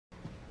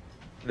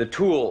The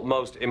tool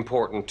most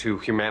important to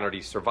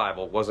humanity's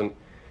survival wasn't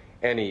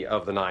any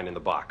of the 9 in the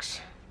box.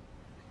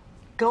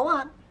 Go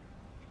on.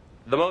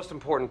 The most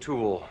important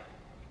tool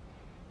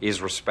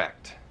is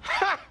respect.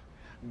 Ha!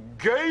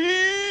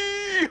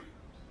 Gay!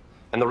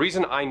 And the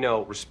reason I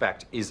know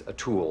respect is a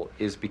tool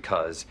is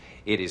because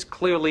it is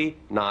clearly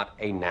not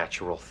a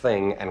natural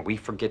thing, and we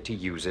forget to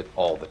use it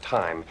all the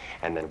time,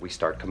 and then we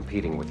start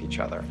competing with each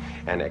other,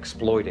 and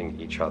exploiting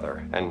each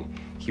other, and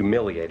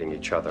humiliating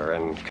each other,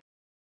 and...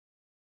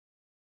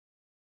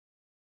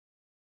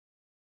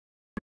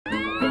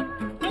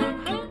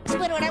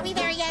 Squidward, are we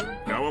there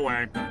yet? Go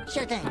away.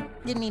 Sure thing.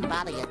 Didn't mean to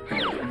bother you.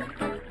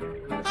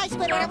 Hi,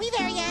 Squidward, are we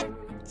there yet?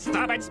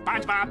 Stop it,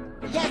 SpongeBob.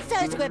 Yes,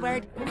 sir,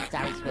 Squidward.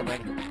 Sorry,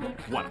 Squidward.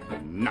 What a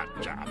nut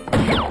job.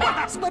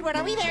 Squidward,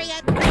 are we there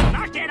yet?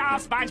 Knock it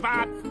off,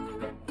 SpongeBob.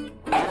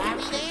 Are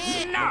we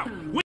there? No.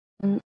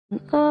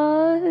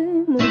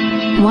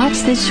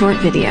 Watch this short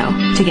video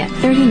to get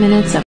 30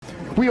 minutes of...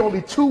 We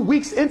only 2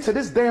 weeks into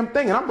this damn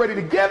thing and I'm ready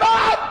to give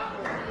up!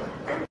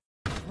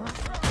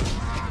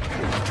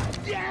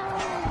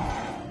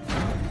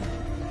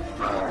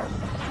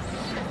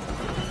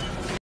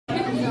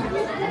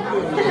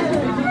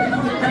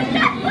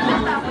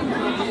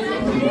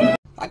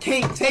 I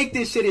can't take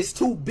this shit. It's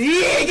too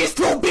big. It's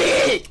too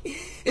big.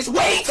 It's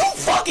way too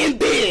fucking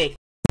big.